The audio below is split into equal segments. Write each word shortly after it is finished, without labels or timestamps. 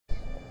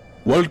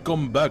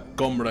Welcome back,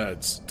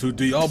 comrades, to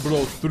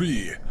Diablo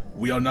 3.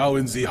 We are now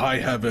in the high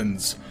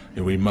heavens,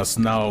 and we must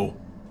now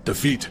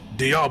defeat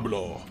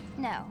Diablo.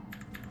 No.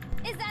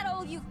 Is that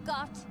all you've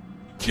got?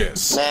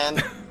 Yes.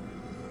 Man,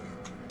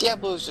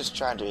 Diablo's just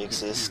trying to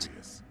exist.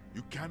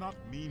 You cannot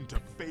mean to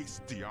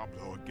face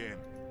Diablo again.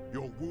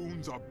 Your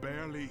wounds are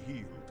barely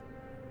healed.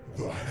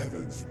 The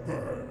heavens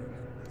burn.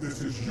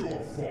 This is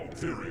your fault,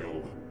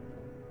 Tyrael.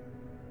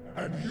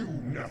 And you,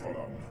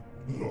 Nephilim,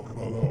 look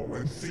below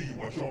and see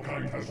what your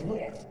kind has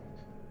wrought.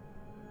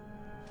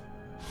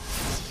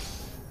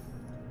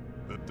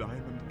 The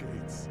Diamond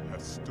Gates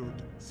have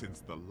stood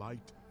since the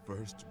light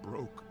first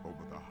broke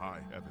over the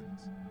high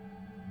heavens.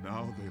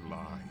 Now they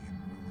lie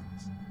in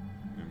ruins.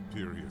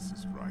 Imperius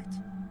is right.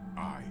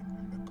 I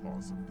am the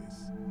cause of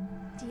this.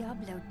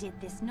 Diablo did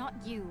this, not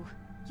you.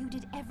 You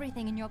did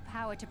everything in your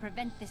power to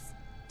prevent this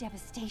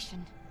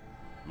devastation.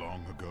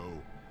 Long ago,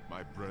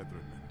 my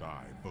brethren and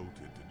I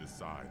voted to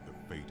decide the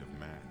fate of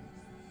man.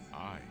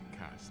 I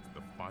cast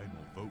the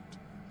final vote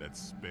that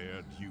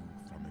spared you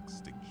from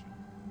extinction.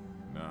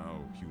 Now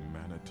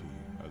humanity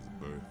has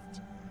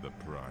birthed the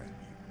prime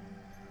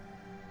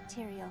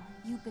evil. Tyrael,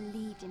 you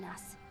believed in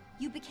us.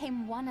 You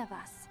became one of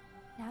us.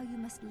 Now you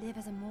must live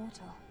as a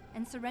mortal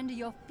and surrender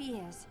your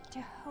fears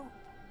to hope.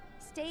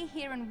 Stay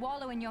here and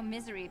wallow in your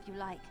misery if you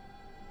like,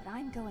 but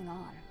I'm going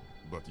on.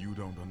 But you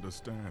don't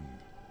understand.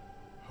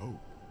 Hope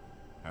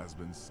has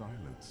been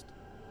silenced.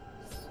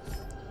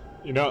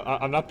 You know,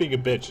 I'm not being a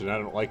bitch, and I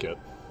don't like it.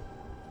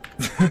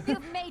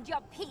 You've made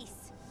your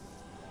peace.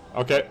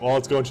 Okay, well,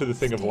 let's go into the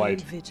thing of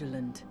light.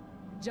 Vigilant.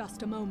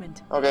 Just a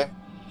moment. Okay,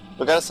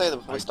 we gotta say that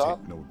before we start,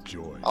 Take no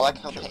joy I like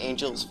in how the killing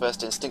Angel's you.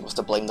 first instinct was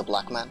to blame the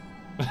black man.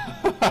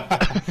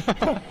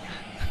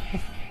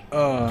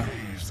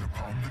 Gaze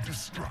upon the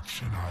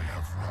destruction I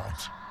have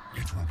wrought.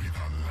 It will be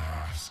the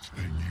last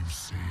thing you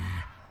see.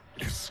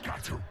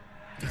 Iskatu,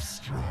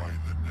 destroy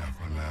the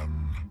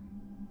Nephilim.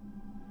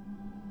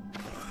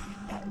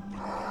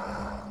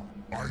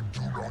 I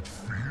do not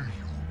fear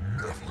you,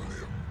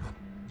 Nephilim.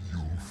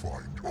 You'll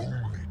find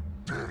only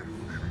death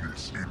in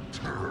this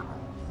eternal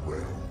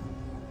realm.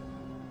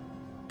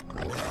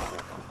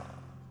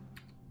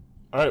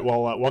 Alright,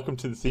 well, welcome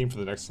to the theme for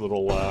the next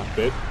little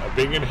bit of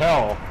being in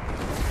hell.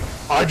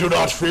 I do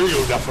not fear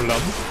you,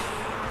 Nephilim.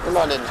 We're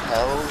not in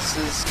hell, this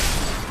is...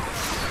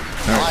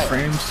 Alright, fire.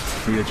 frames,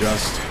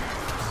 readjust.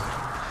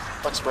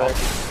 Fuck spray.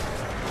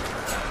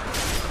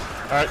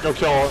 Alright, go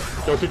kill him.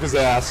 Go kick his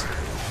ass.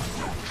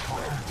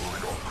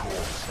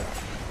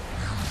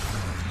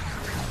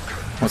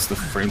 Once the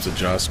frames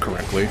adjust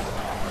correctly.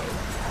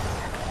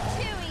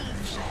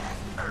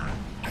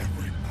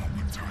 Every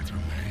moment I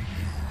delay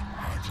you, I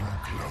draw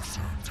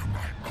closer to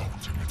my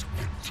ultimate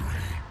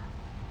victory.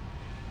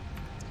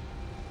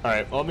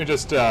 Alright, well, let me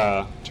just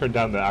turn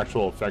down the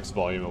actual effects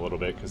volume a little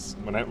bit, because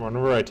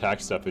whenever I attack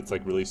stuff, it's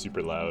like really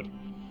super loud.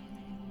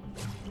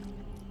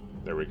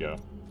 There we go.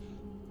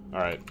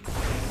 Alright.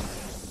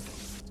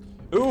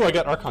 Ooh, I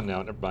got Archon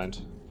now, never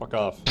mind. Fuck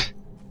off.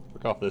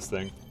 Fuck off this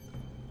thing.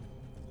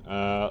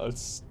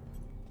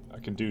 I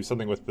can do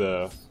something with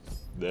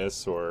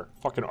this, or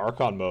fucking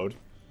Archon mode.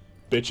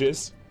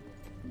 Bitches.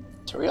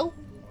 Tyrael?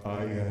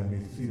 I am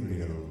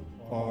Ethereal,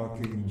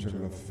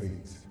 Archangel of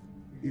Fate.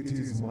 It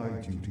is my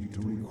duty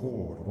to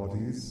record what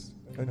is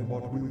and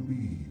what will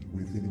be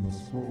within the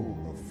scroll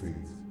of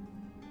fate.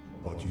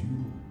 But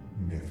you,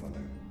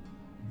 Nephilim,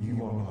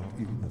 you are not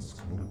in the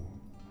scroll.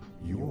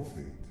 Your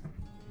fate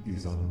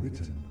is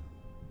unwritten.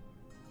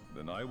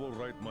 Then I will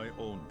write my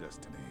own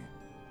destiny.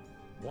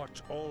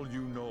 Watch all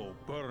you know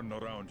burn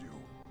around you,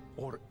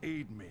 or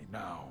aid me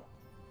now.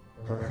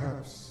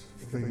 Perhaps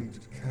fate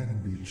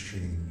can be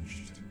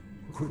changed.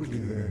 Quickly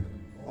then,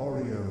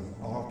 Oriel,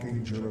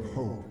 Archangel of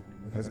Hope,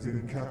 has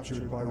been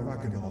captured by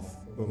Raganoth,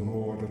 the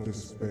Lord of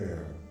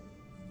Despair.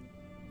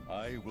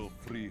 I will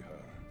free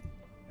her,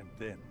 and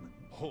then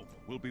hope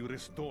will be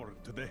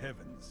restored to the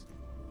heavens.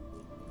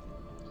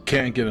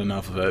 Can't get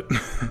enough of it.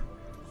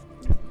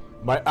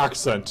 My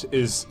accent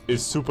is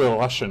super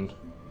Russian.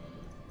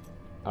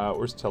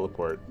 Where's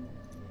teleport?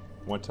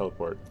 One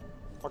teleport.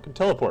 Fucking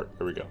teleport.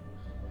 There we go.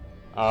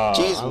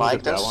 Jeez, I'll Mike,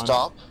 get that don't one.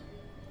 stop.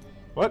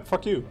 What?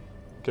 Fuck you.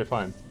 Okay,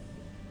 fine.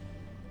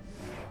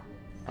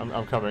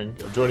 I'm coming.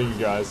 I'm joining you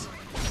guys.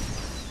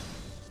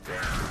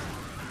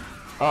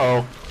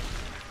 Uh-oh.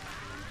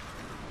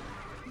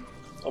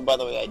 Oh, by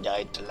the way, I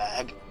died to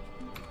lag.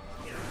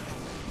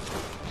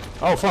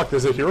 Oh, fuck.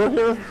 There's a hero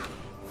here?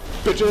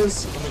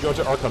 Bitches! Let me go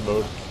to Archon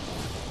mode.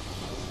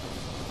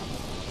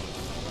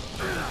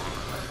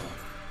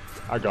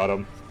 I got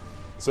him.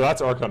 So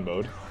that's Archon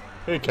mode.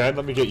 Hey, Ken,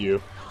 let me get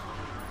you.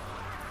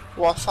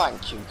 Well,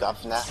 thank you,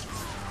 Governor.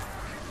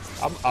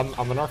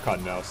 I'm an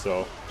Archon now,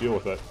 so deal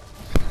with it.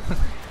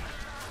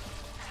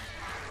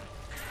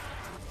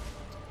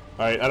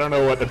 Alright, I don't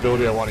know what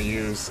ability I want to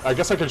use. I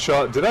guess I can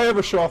show... Did I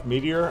ever show off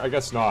Meteor? I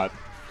guess not.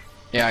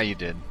 Yeah, you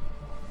did.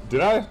 Did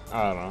I?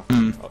 I don't know.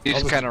 You I'll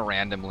just kind of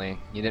randomly.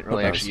 You didn't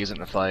really actually use it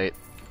in a fight.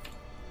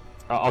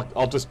 I'll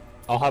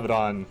have it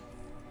on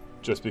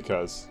just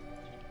because.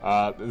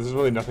 There's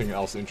really nothing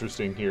else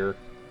interesting here.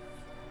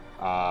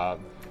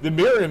 The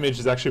mirror image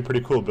is actually a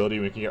pretty cool ability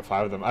when you can get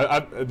 5 of them.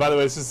 By the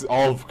way, this is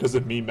all because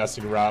of me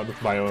messing around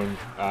with my own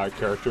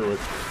character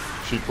with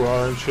sheep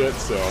roar and shit,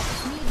 so...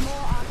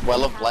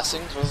 Well of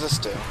Blessings? What does this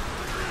do?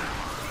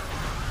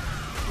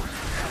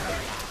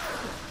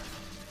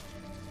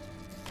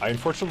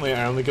 Unfortunately,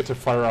 I only get to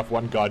fire off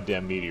 1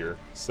 goddamn meteor,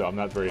 so I'm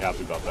not very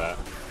happy about that.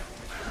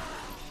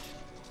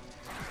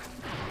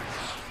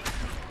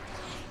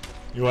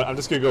 You know what, I'm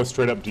just gonna go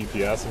straight up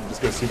DPS, I'm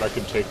just gonna see if I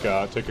can take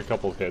a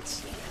couple of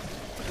hits.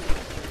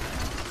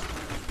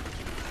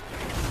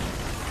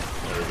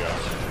 There we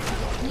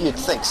go. You'd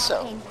think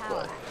so,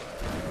 but...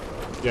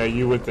 Yeah,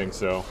 you would think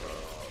so.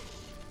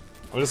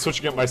 I'm just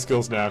switching up my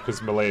skills now,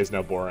 because melee is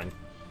now boring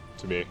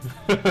to me.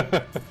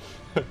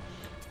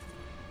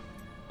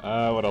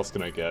 What else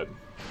can I get?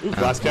 Ooh,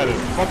 glass cannon.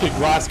 Fucking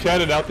glass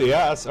cannon out the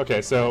ass!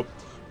 Okay, so,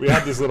 we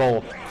have these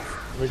little...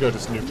 Let me go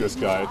just nuke this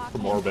guy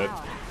from orbit.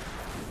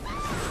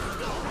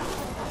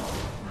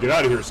 Get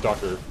out of here,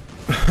 Stalker.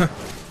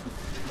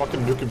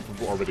 Fucking nuke him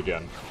from orbit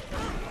again.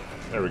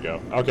 There we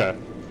go. Okay.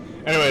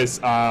 Anyways,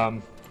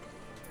 wow,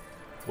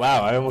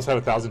 I almost had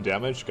 1,000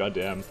 damage?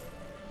 Goddamn.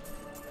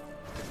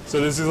 So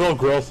there's these little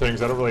grill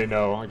things, I don't really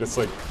know. I guess,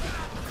 like,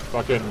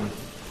 fucking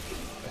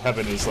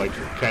heaven is, like,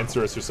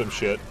 cancerous or some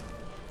shit.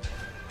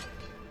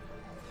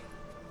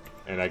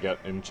 And I get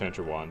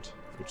Enchanter Wand,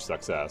 which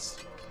sucks ass.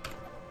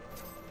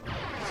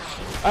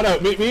 I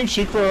don't know, me and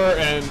Sheikra,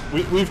 and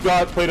we've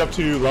got played up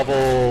to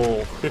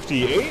level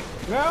 58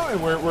 now,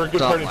 and we're a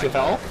good part into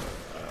hell.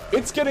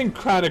 It's getting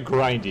kind of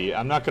grindy,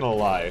 I'm not gonna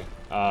lie.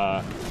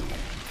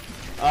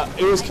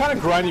 It was kind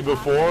of grindy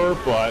before,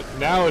 but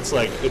now it's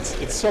like,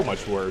 it's so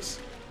much worse.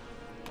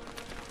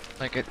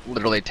 Like, it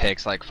literally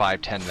takes like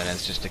 5-10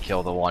 minutes just to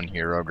kill the one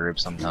hero group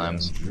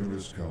sometimes. The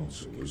Angelus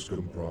Council is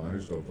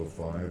comprised of the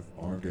 5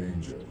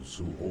 archangels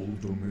who hold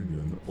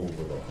dominion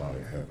over the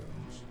high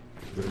heavens.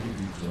 They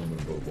determine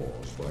the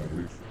laws by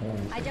which all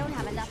I don't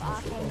have enough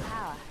arcane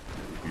power.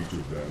 Each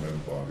of them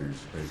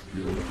embodies a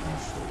pure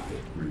aspect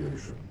of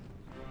creation.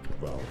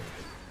 Valor,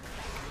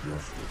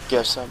 justice,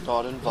 Guess I'm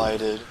not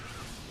invited.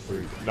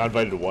 faith, Not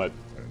invited to what?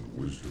 and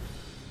wisdom.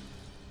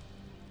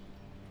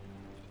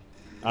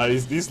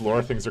 These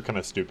lore things are kind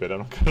of stupid, I'm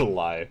not gonna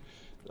lie.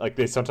 Like,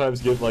 they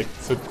sometimes give, like,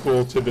 some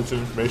cool tidbits of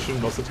information,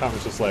 most of the time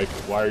it's just like,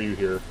 why are you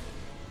here?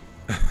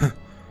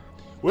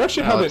 We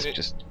actually have it...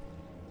 just...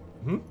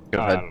 Hmm? Go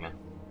I ahead. don't know.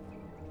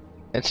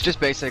 It's just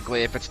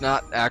basically, if it's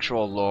not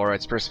actual lore,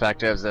 it's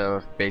perspectives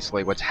of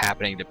basically what's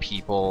happening to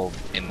people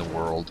in the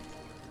world.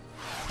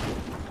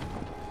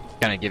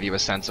 Kind of give you a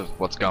sense of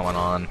what's going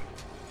on.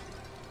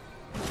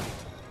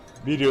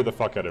 Meteor the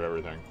fuck out of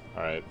everything.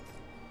 Alright.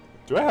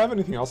 Do I have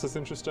anything else that's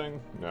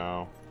interesting?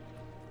 No.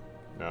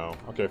 No.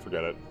 Okay,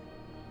 forget it.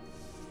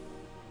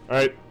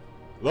 Alright.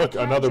 Look,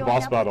 another Join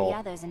boss up with battle. the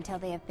others until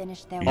they have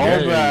finished their Oh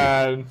work.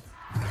 man!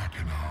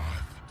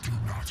 Do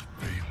not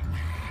fail me,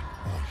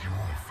 or your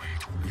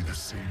fate will be the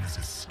same as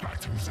his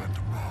scatters and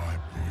my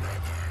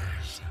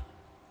brothers.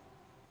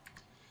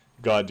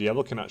 God,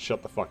 Diablo cannot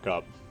shut the fuck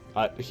up.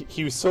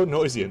 He was so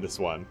noisy in this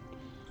one.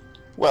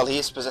 Well, he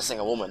is possessing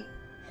a woman.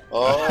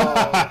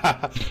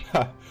 Oh.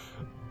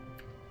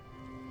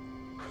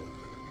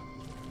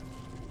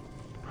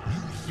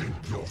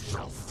 Think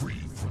yourself free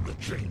from the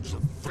chains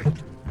of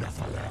fate,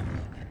 Nephilim,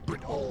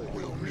 but all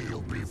will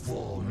kneel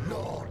before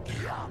Lord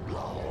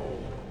Diablo.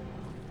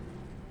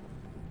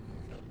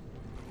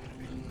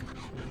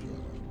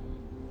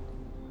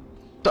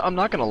 So I'm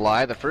not gonna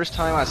lie, the first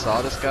time I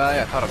saw this guy,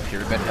 I thought of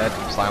Pyramid Head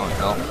from Silent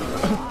Hill.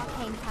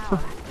 Arcane power.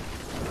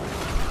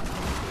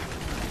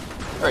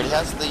 Alright, he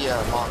has the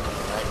mark on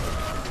him, right?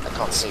 I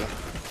can't see.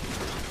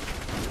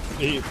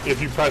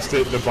 If you pressed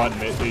the button,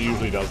 it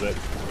usually does it.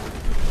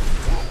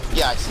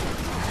 Yeah, I see.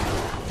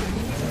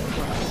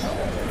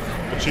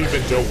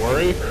 Achievement, don't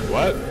worry?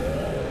 What?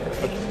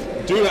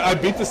 Dude, I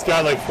beat this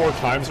guy like 4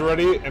 times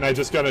already, and I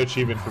just got an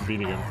achievement for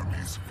beating him.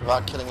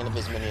 Without killing any of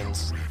his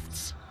minions.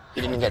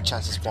 He didn't even get a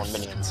chance to spawn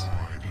minions.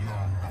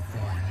 Long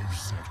before you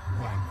set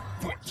one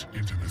foot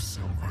into the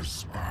Silver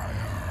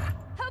Spire.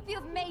 Hope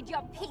you've made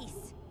your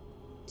peace.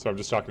 So I'm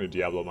just talking to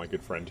Diablo, my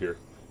good friend here.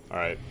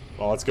 Alright,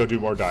 well, let's go do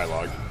more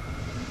dialogue.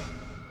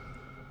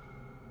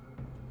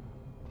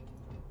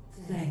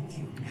 Thank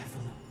you,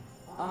 Nephilim.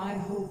 I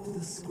hoped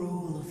the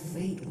scroll of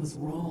fate was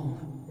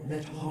wrong,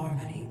 that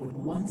harmony would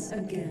once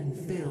again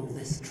fill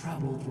this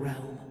troubled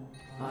realm.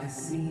 I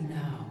see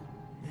now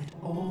that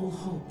all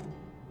hope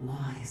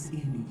lies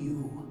in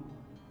you.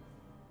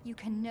 You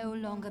can no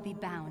longer be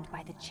bound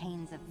by the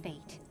chains of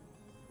fate.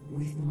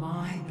 With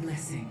my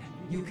blessing,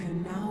 you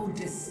can now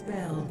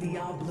dispel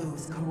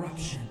Diablo's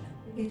corruption.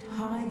 It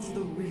hides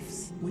the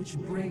rifts which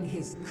bring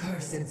his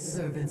cursed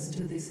servants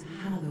to this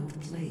hallowed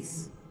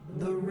place.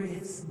 The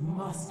rifts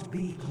must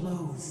be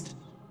closed.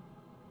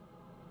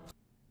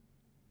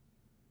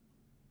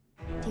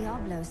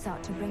 Diablo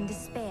sought to bring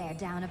despair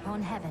down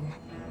upon heaven,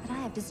 but I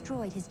have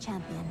destroyed his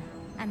champion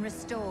and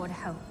restored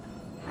hope.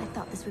 I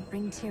thought this would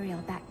bring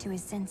Tyrael back to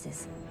his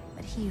senses,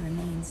 but he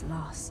remains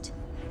lost.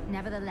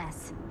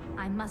 Nevertheless,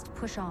 I must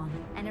push on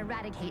and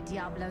eradicate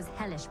Diablo's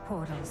hellish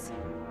portals.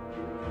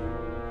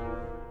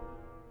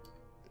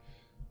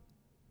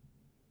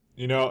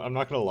 You know, I'm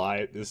not gonna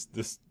lie.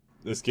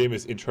 This game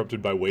is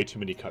interrupted by way too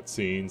many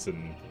cutscenes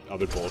and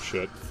other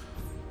bullshit.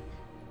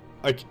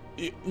 Like,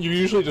 you're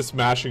usually just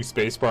mashing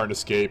spacebar and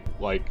escape,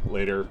 like,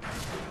 later.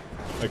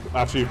 Like,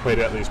 after you've played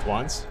it at least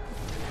once.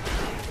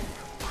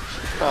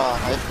 I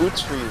have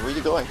boots for you. Where are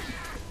you going?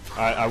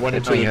 I went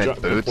into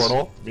the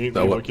portal. Me and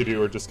Loki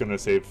were just gonna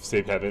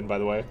save heaven, by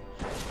the way.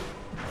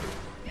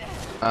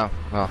 Oh,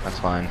 well, that's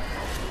fine.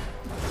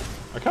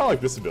 I kinda like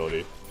this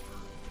ability.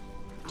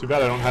 Too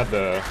bad I don't have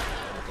the...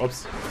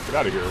 Oops, get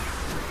out of here.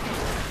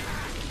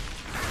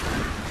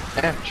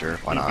 Yeah, sure,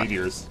 why not?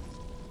 Meteors.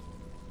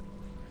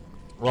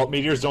 Well,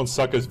 meteors don't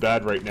suck as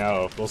bad right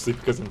now, mostly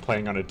because I'm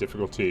playing on a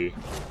difficulty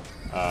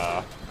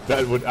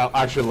that would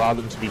actually allow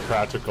them to be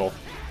practical.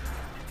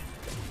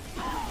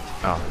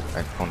 Oh,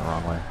 I'm going the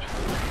wrong way.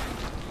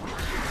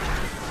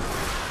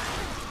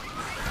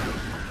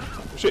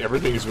 Actually,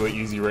 everything is really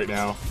easy right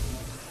now.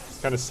 It's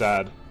kind of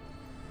sad.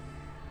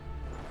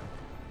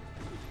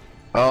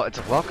 Well, it's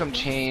a welcome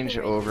change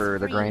over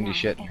the grindy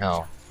shit in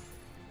hell.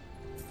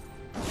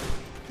 Look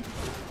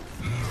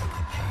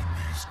upon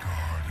these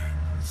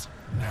gardens.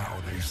 Now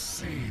they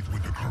seethe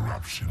with the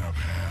corruption of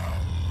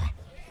hell.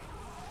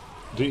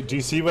 Do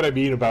you see what I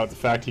mean about the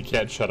fact he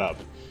can't shut up?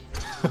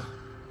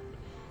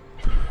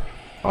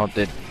 Oh,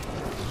 did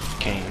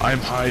Kane... I'm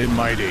high and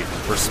mighty.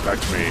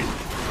 Respect me.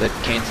 Did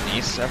Kane's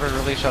niece ever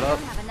really shut up?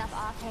 Have enough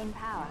arcane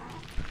power.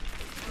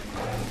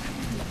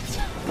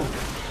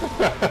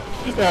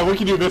 Yeah,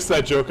 Wiki missed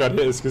that joke on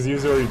his because he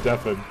was already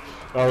deafened.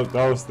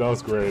 That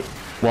was great.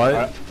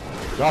 What?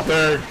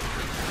 Nothing.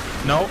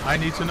 No, I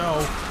need to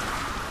know.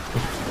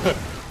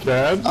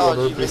 Can? Oh,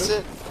 did you miss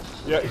it?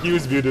 Yeah, he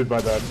was muted by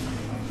then.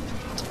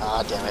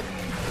 Ah, damn it.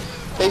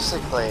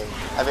 Basically,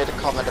 I made a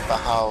comment about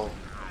how,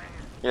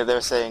 you know, they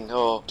were saying,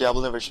 oh,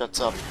 Diablo never shuts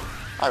up.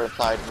 I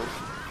replied with,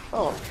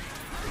 oh,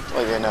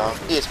 well, you know,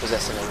 he is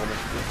possessing a woman.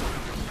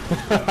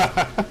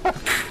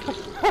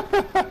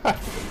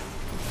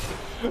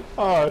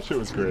 Oh, that shit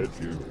was great.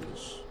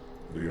 Furious,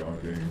 the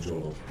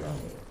Archangel of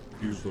Valor,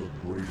 is the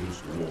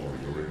greatest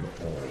warrior in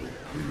all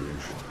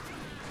creation.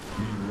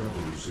 He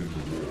revels in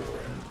war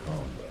and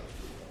combat,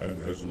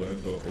 and has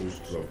led the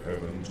hosts of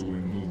heaven to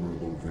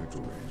innumerable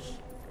victories.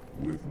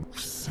 With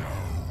So,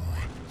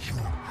 you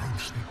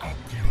approach the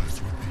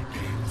Oculus with the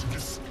aim to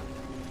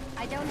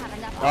I don't have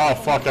enough Oh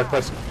arcane fuck! I power.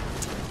 pressed.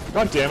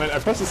 God damn it! I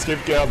pressed escape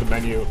to get out of the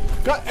menu.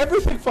 God,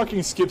 everything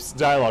fucking skips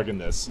dialogue in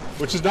this,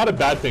 which is not a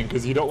bad thing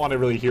because you don't want to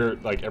really hear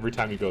it like every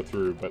time you go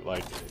through. But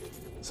like,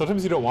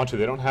 sometimes you don't want to.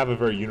 They don't have a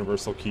very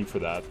universal key for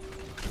that.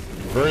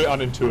 Very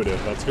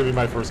unintuitive. That's gonna be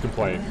my first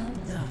complaint. Well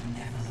done,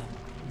 Neville.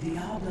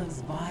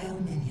 Diablo's vile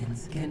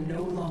minions can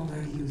no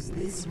longer use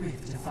this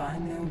rift to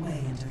find their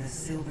way into the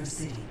Silver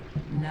City.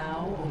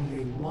 Now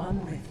only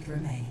one rift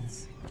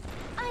remains.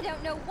 I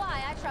don't know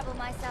why I trouble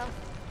myself.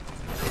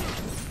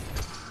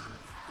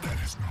 That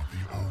is not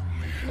the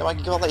only. You know, I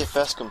can call that your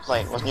first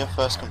complaint. Wasn't your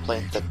first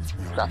complaint the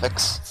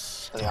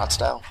graphics and the art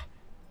style?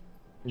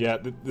 Yeah,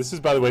 this is,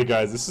 by the way,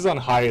 guys. This is on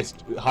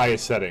highest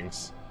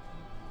settings.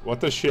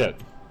 What the shit?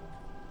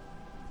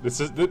 This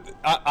is.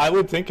 I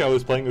would think I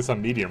was playing this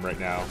on medium right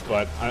now,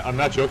 but I'm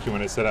not joking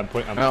when I said I'm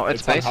playing. No,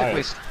 it's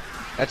basically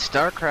that's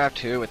StarCraft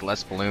 2 with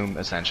less bloom,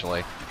 essentially.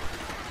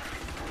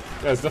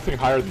 Yeah, there's nothing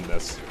higher than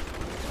this.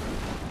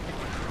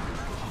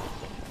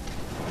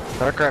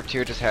 StarCraft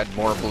 2 just had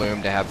more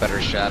bloom to have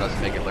better shadows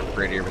and make it look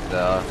prettier with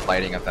the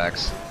lighting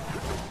effects.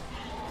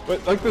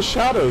 But like the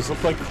shadows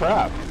look like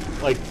crap.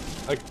 Like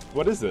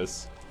what is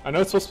this? I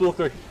know it's supposed to look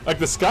like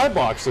the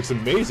skybox looks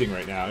amazing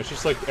right now. It's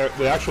just like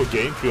the actual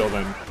game field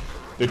and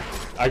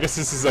I guess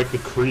this is like the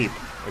creep.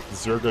 Like the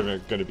Zerg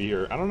gonna be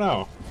here. I don't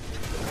know.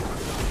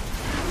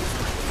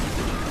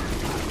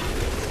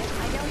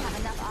 I don't have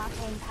enough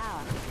arcane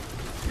power.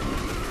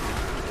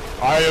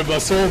 I am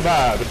so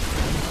mad.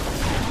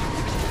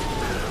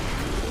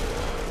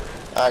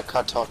 I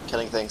can't talk,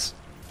 killing things.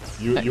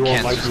 You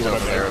won't like me when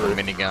I'm there with a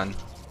angry. minigun.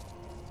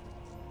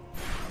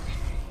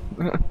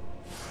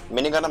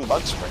 Minigun and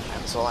bug spray,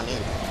 that's all I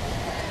need.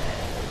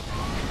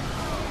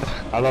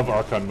 I love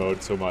Archon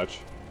mode so much.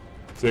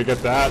 So I get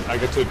that, I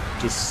get to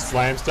just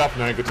slam stuff,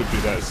 and then I get to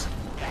do this.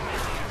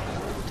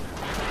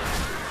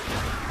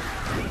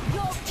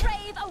 Your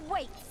grave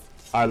awaits.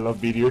 I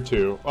love Meteor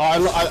too. Oh,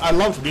 I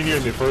loved Meteor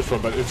in the first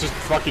one, but it's just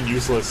fucking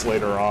useless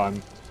later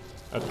on.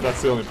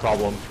 That's the only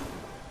problem.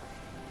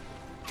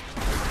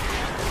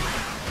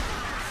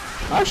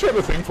 I actually have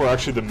a thing for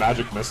the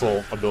magic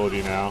missile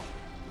ability now.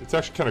 It's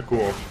actually kind of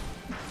cool.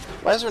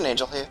 Why is there an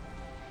angel here?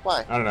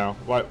 Why? I don't know.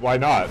 Why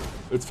not?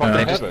 It's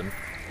fucking heaven.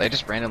 They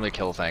just randomly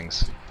kill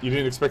things. You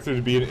didn't expect there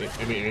to be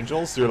any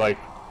angels? You're like,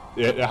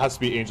 it has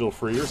to be angel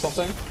free or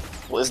something?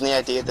 Well, isn't the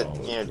idea that,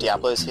 you know,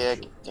 Diablo's here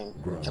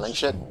killing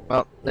shit?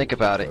 Well, think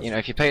about it. You know,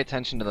 if you pay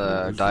attention to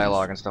the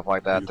dialogue and stuff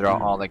like that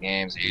throughout all the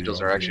games, angels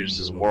are actually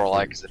just as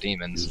warlike as the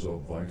demons. Is a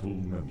vital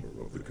member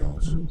of the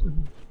council.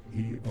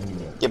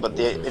 Yeah, but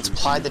it's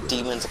implied the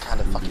demons are kind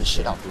of fucking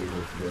shit up. Need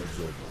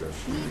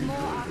more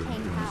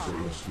arcane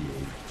power.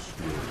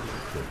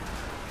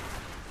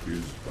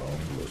 His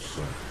boundless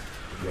sun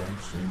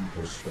grants him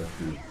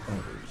perspective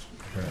others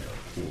cannot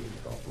fully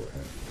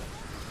comprehend.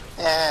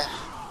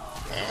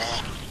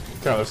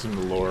 Gotta listen to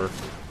the lore.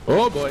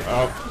 Oh boy.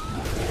 Oh,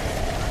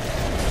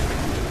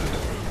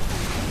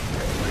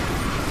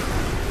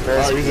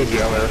 he's a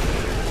jailer.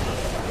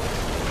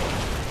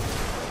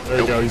 There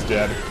you go, he's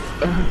dead.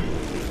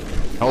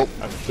 Oh.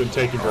 That didn't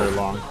take him very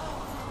long.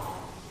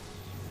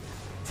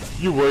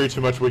 You worry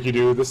too much, Wiki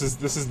dude. This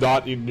is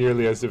not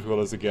nearly as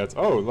difficult as it gets.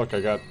 Oh, look, I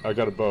got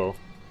a bow.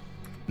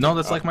 No,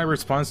 that's like my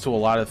response to a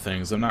lot of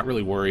things. I'm not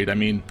really worried. I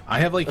mean, I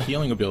have like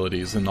healing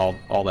abilities and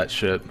all that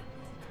shit.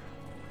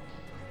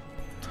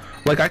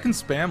 Like I can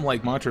spam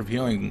like mantra of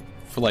healing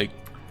for like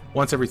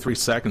once every 3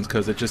 seconds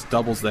because it just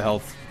doubles the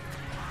health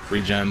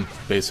regen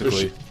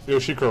basically.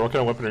 Yoshikuro, what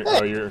kind of weapon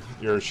are you?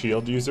 You're a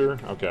shield user?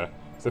 Okay.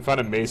 So I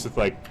found a mace with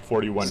like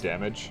 41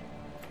 damage.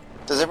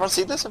 Does everyone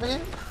see this over here?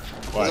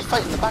 What? There's a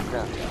fight in the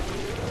background.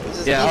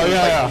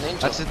 Yeah,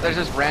 there's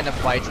just random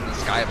fights in the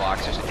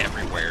skybox just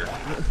everywhere.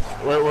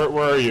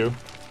 Where are you?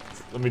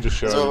 Let me just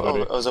show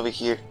everybody. I was over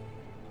here.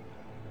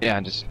 Yeah,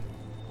 just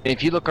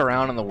if you look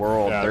around in the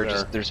world,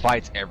 Yeah, there's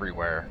fights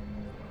everywhere.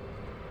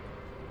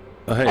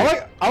 Oh,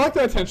 hey. I like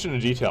that attention to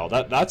detail.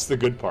 That's the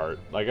good part.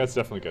 Like that's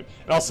definitely good.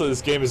 And also,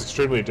 this game is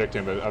extremely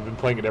addictive. I've been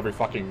playing it every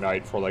fucking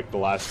night for like the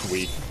last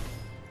week.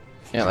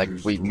 Yeah, like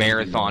we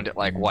marathoned it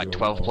like what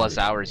 12+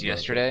 hours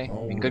yesterday.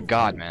 I mean, good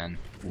God, man.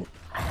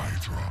 I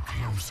draw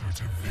closer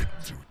to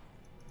victory.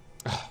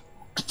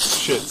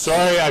 Shit,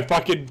 sorry, I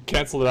fucking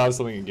canceled it out of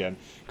something again.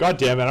 God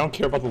damn it, I don't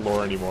care about the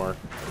lore anymore.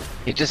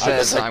 It just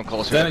says I'm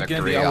closer then to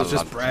again, victory. Diablo's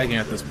just bragging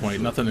at this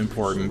point. Nothing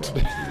important.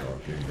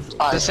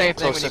 The same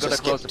thing when you go to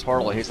close the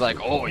portal. He's like,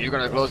 "Oh, you're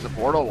gonna close the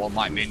portal? Well,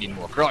 my minion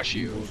will crush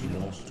you."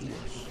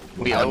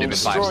 We owned him in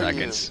 5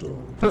 seconds.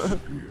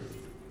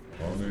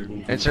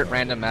 Insert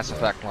random Mass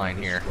Effect line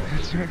here.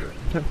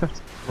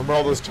 Remember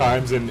all those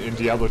times in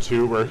Diablo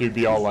 2 where he'd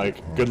be all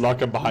like, "Good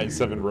luck, I'm behind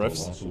 7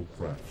 rifts."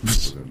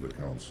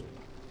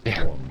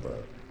 Yeah.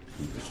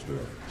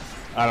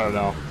 I don't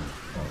know.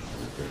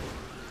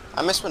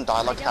 I miss when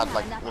dialogue had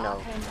like, you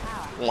know,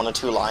 1 or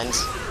 2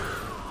 lines.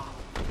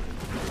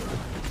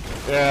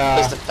 Yeah. At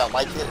least it felt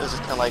like it. It was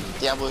just kind of like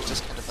Diablo was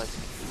just kind of like,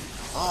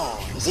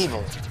 oh, he's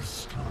evil.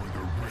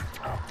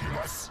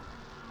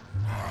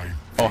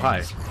 Oh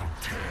hi.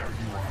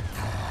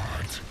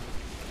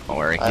 Don't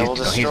worry, I will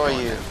destroy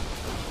you.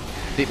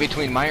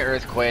 Between my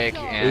earthquake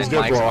and He's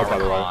gonna Mike's blow up, by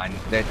the way.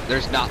 Archon,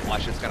 there's not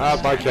much that's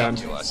gonna Bye, stand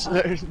Ken. up to us.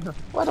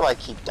 Why do I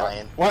keep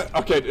dying? What?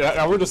 Okay,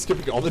 now we're just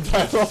skipping all the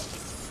dialogue.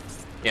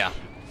 Yeah.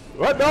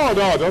 What? No,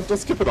 don't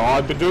skip it all.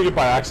 I've been doing it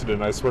by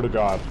accident, I swear to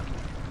God.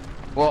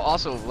 Well,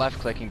 also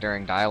left-clicking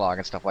during dialogue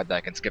and stuff like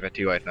that can skip it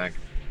too, I think.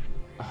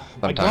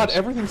 My God,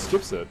 everything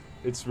skips it.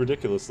 It's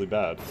ridiculously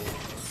bad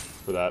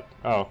for that.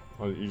 Oh,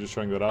 well, you're just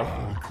showing that off?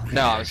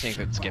 No, I was saying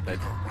that skip it.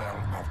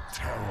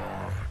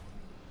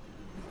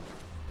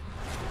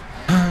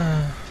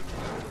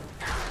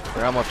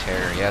 Realm of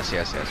Terror, yes.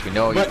 We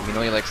know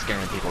you like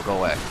scaring people. Go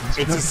away.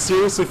 It's a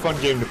seriously fun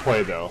game to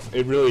play, though.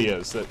 It really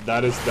is.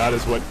 That is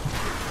what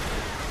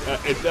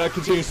that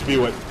continues to be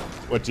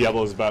what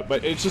Diablo is about.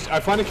 But it's just I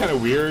find it kind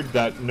of weird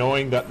that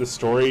knowing that the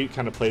story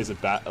kind of plays a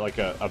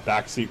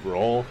backseat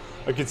role,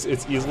 like it's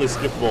easily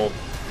skippable.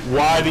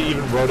 Why they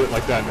even wrote it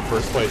like that in the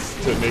first place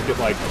to make it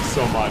like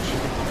so much?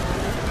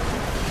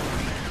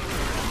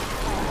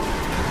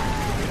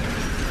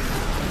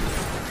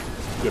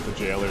 Get the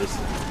jailers.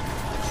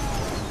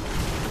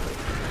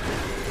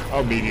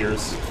 Oh,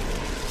 meteors.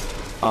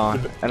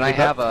 And I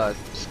have a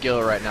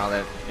skill right now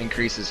that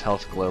increases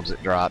health globes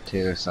that drop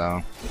too,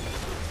 so.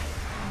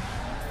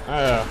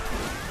 Yeah,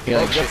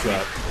 Shit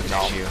that.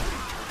 protects you.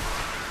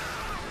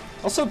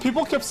 Also,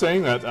 people kept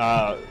saying that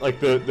like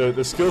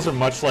the skills are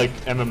much like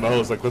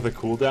MMOs, like with the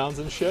cooldowns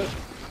and shit.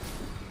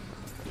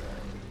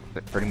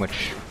 It pretty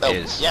much Oh,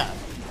 is. yeah.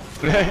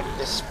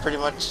 It's pretty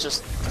much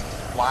just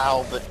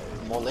WoW, but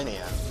more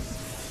linear.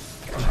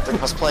 If I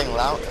was playing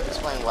WoW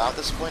at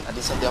this point, I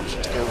just had the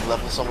option to go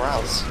level somewhere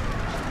else.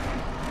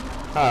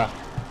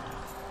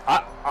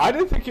 I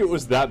didn't think it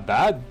was that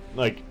bad,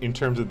 like, in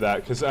terms of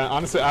that, because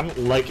honestly, I don't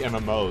like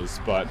MMOs,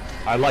 but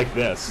I like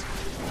this.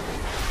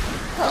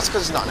 Well, it's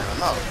because it's not an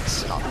MMO,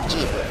 it's an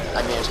RPG, but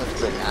I mean, in terms of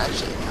the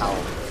action, how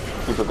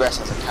you progress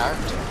as a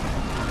character,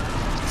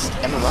 it's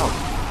MMO.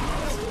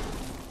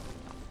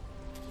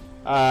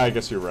 I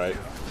guess you're right.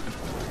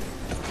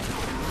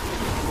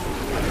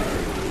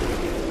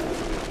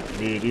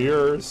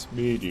 Meteors.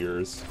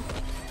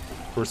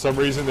 For some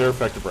reason, they're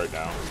effective right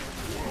now.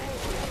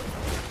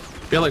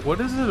 Yeah, like, what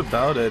is it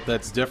about it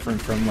that's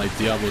different from, like,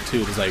 Diablo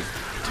 2? Does, like,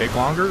 take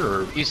longer,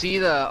 or...? You see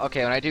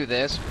okay, when I do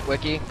this,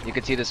 Wiki, you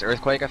can see this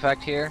earthquake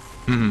effect here.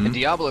 Mm-hmm. In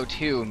Diablo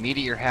 2,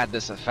 Meteor had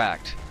this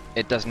effect.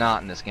 It does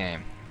not in this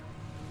game.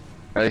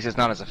 Or at least it's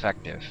not as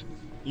effective.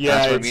 Yeah,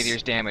 That's where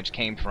Meteor's damage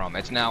came from.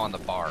 It's now on the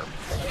barb.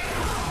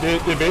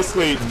 They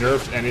basically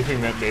nerfed anything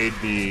that made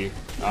the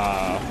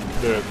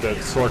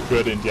sword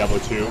good in Diablo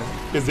 2,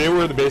 because they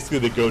were basically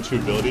the go-to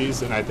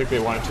abilities, and I think they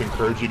wanted to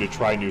encourage you to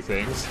try new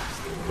things.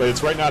 But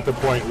it's right now at the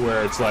point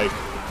where it's like,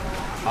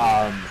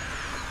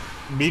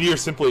 Meteor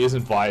simply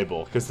isn't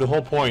viable, because the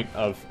whole point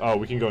of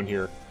we can go in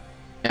here.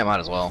 Yeah,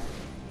 might as well.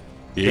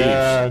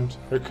 And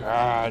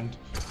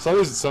some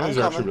of these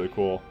are actually really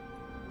cool.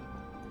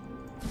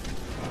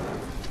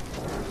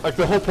 Like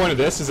the whole point of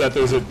this is that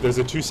there's a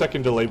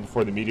 2-second delay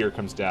before the meteor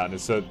comes down, and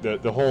so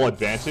the whole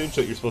advantage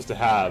that you're supposed to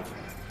have,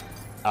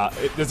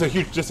 there's a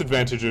huge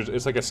disadvantage.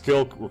 It's like a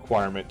skill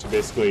requirement to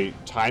basically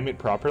time it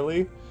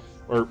properly,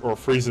 or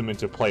freeze them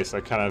into place.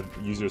 Like kind of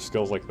use your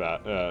skills like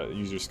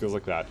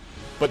that.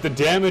 But the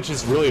damage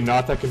is really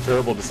not that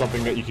comparable to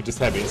something that you could just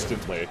have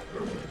instantly.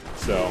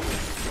 So,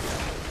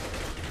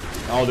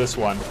 this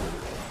one.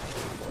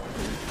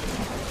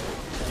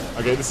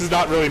 Okay, this is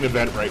not really an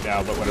event right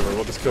now, but whatever.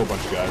 We'll just kill a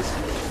bunch of guys.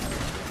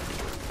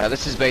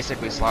 This is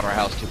basically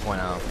Slaughterhouse 2.0.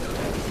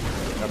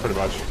 Yeah, pretty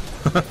much.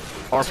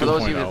 Or for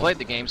those of you who played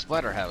the game,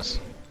 Splatterhouse.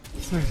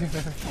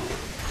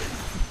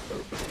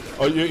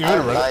 Oh, you I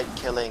read like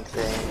killing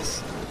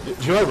things.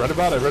 Do you know what I read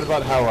about? I read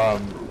about how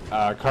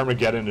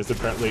Carmageddon is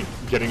apparently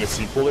getting a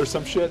sequel or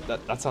some shit.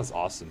 That sounds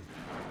awesome.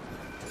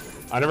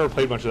 I never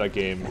played much of that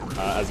game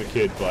as a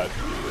kid, but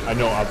I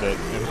know of it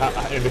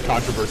and the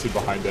controversy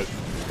behind it.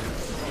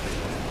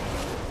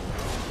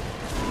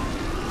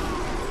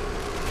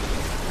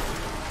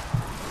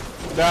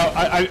 Now,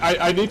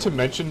 I need to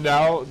mention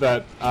now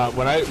that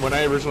when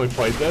I originally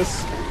played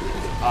this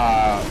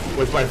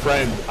with my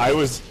friend, I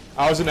was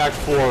in Act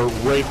 4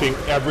 raping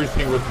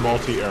everything with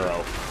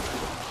multi-arrow,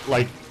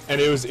 like,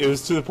 and it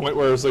was to the point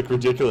where it was like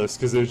ridiculous,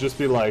 because it would just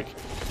be like,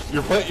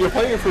 you're playing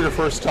it for your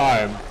first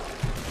time,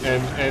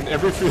 and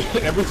every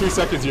 3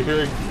 seconds you're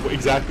hearing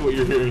exactly what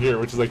you're hearing here,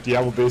 which is like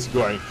Diablo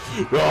basically going,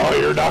 oh,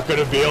 you're not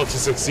gonna be able to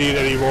succeed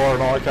anymore,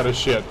 and all that kind of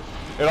shit,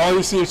 and all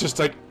you see is just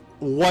like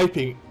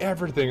wiping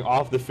everything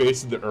off the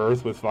face of the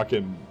earth with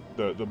fucking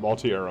the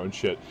multi-arrow and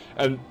shit.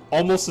 And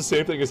almost the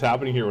same thing is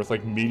happening here with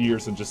like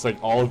meteors and just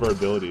like all of our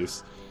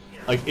abilities.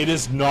 Like, it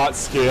is not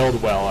scaled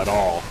well at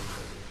all.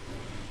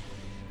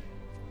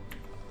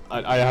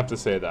 I have to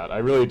say that. I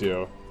really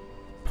do.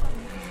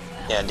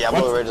 Yeah,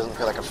 Diablo really doesn't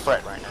feel like a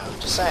threat right now.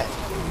 Just saying.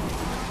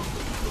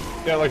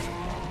 Yeah, like,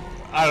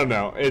 I don't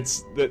know.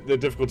 It's the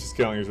difficulty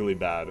scaling is really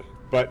bad.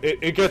 But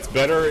it gets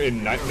better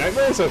in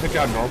Nightmares. I think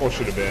how normal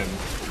should have been.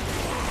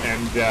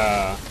 And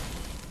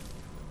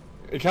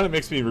it kind of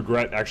makes me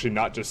regret actually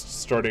not just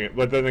starting it.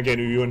 But then again,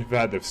 you wouldn't have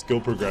had the skill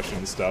progression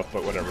and stuff,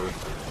 but whatever.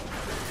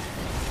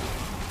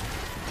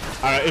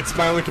 It's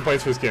my only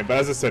complaints for this game, but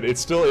as I said, it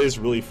still is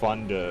really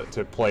fun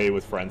to play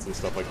with friends and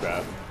stuff like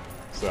that.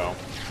 So,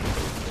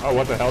 oh,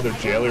 what the hell? They're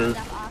jailer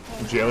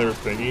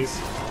thingies.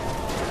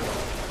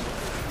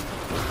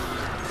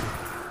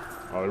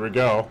 Oh, there we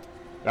go.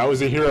 That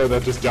was a hero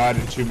that just died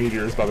in 2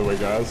 meteors, by the way,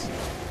 guys.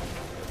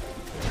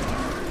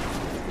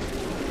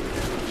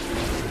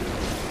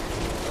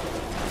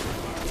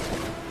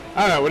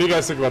 I don't know, what do you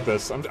guys think about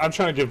this? I'm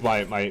trying to give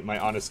my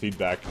honest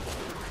feedback.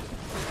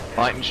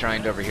 Light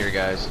enshrined over here,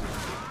 guys.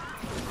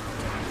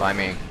 By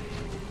me.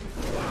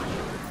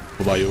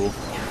 What about you?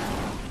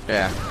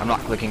 Yeah, I'm not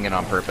clicking it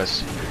on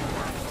purpose.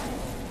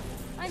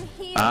 I'm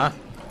here. Ah,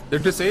 they're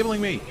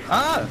disabling me.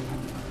 Ah!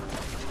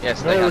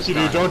 Yes, no, Ricky,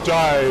 dude, don't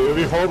die. It would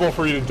be horrible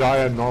for you to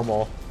die on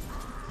normal.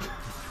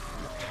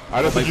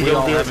 I don't think you'd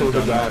ever be able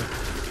to die.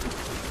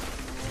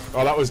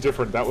 Oh, that was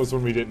different. That was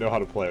when we didn't know how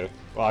to play.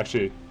 Well,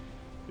 actually,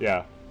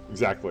 yeah,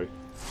 exactly.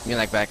 You mean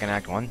like back in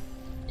Act 1?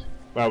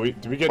 Wow,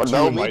 did we get 2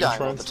 enlightened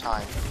shrines?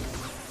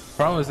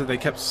 Problem is that they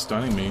kept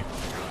stunning me.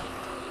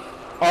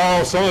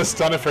 Oh, some of the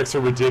stun effects are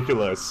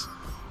ridiculous.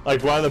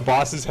 Like, one of the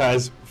bosses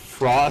has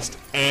frost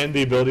and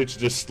the ability to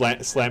just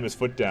slam his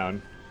foot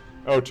down.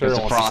 Oh,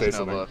 Tyrael wants to say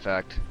something.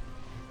 Effect.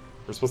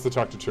 We're supposed to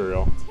talk to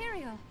Tyrael.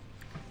 Tyrael.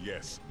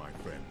 Yes, my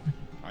friend.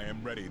 I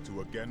am ready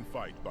to again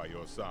fight by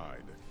your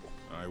side.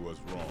 I was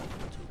wrong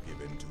to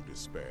give in to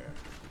despair.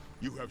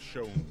 You have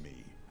shown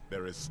me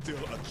there is still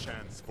a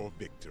chance for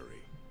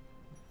victory.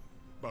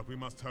 But we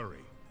must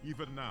hurry.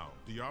 Even now,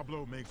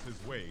 Diablo makes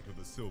his way to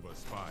the Silver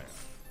Spire.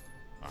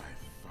 I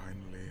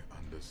finally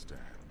understand.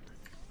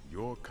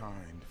 Your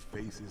kind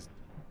faces...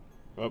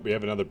 Oh, we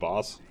have another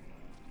boss.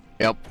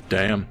 Yep.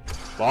 Damn.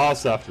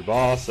 Boss after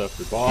boss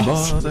after boss.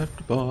 Boss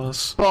after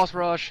boss. Boss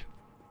rush.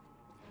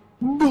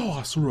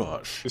 Boss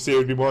rush. You see, it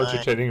would be more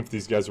entertaining if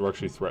these guys were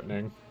actually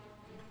threatening.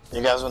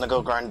 You guys want to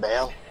go grind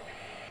Bale?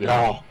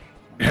 Yeah.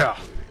 Yeah.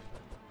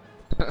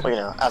 Well, you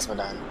know,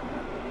 Asmodan.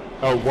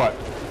 Oh, what?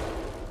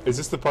 Is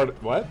this the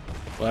part... What?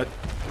 What?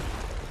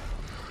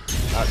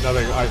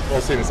 Nothing.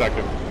 We'll see in a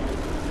second.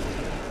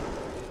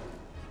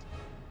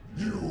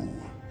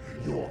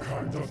 Your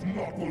kind does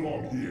not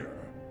belong here.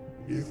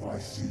 If I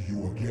see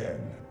you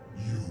again,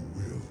 you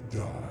will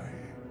die.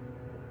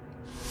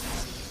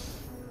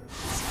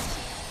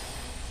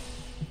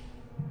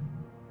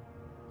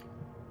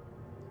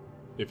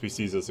 If he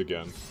sees us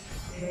again.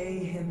 Pay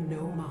him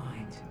no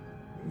mind.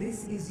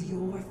 This is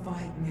your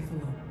fight,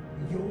 Nephilim.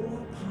 Your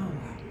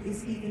power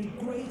is even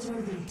greater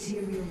than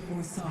Tyrael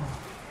foresaw.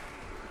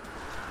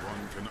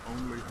 One can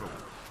only hope.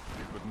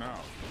 But now,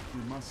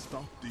 we must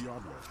stop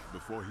Diablo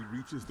before he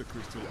reaches the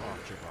crystal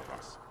arch above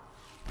us.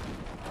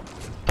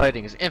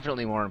 Fighting is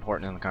infinitely more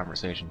important than the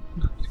conversation.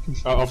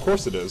 Of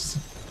course it is.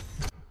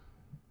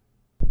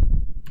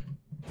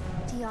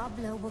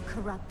 Diablo will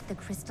corrupt the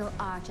crystal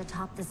arch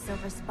atop the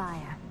Silver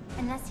Spire,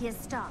 unless he is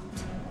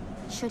stopped.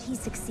 Should he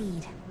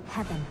succeed,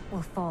 heaven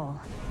will fall.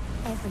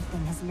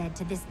 Everything has led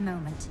to this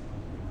moment.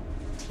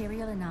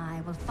 Tyrael and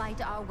I will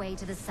fight our way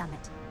to the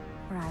summit,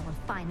 where I will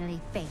finally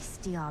face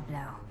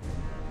Diablo.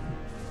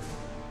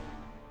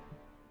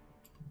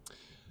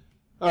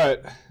 Alright.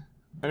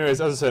 Anyways,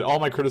 as I said, all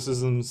my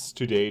criticisms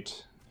to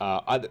date,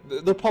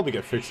 they'll probably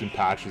get fixed in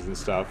patches and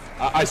stuff.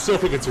 I still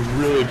think it's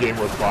really a game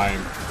worth buying.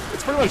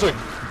 It's pretty much like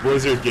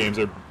Blizzard games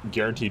are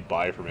guaranteed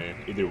buy for me,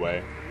 either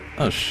way.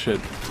 Oh shit,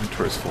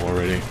 inventory's full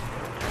already.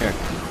 Here.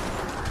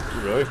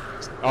 Really?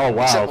 Oh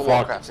wow, Except for fuck.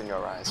 Warcraft's in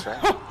your eyes,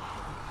 right?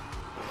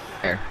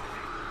 Here.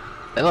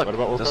 Hey look, What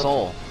about the Warcraft?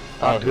 soul.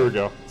 Oh, here we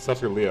go. Stuff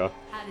for Leah.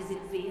 How does it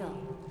feel,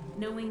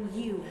 knowing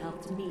you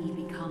helped me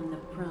become the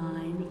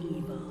prime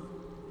evil?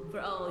 For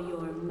all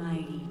your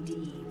mighty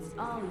deeds,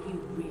 all you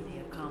really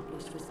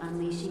accomplished was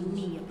unleashing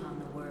me upon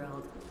the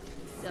world.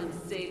 Some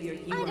savior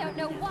you I don't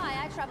know why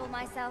I trouble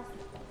myself.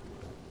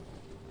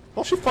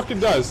 Well, she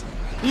fucking does.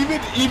 Even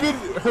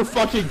her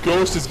fucking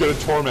ghost is gonna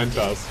torment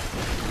us.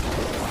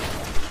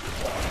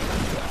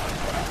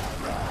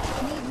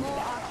 Need more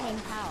arcane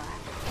power.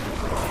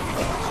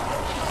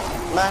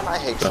 Man, I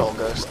hate troll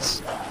ghosts.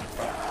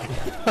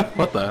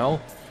 What the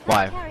hell?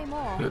 Why? Carry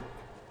more.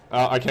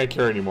 I can't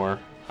carry anymore.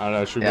 I don't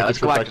know, should we Yeah, make let's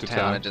a go trip back to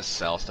town and just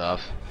sell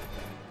stuff.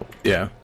 Yeah.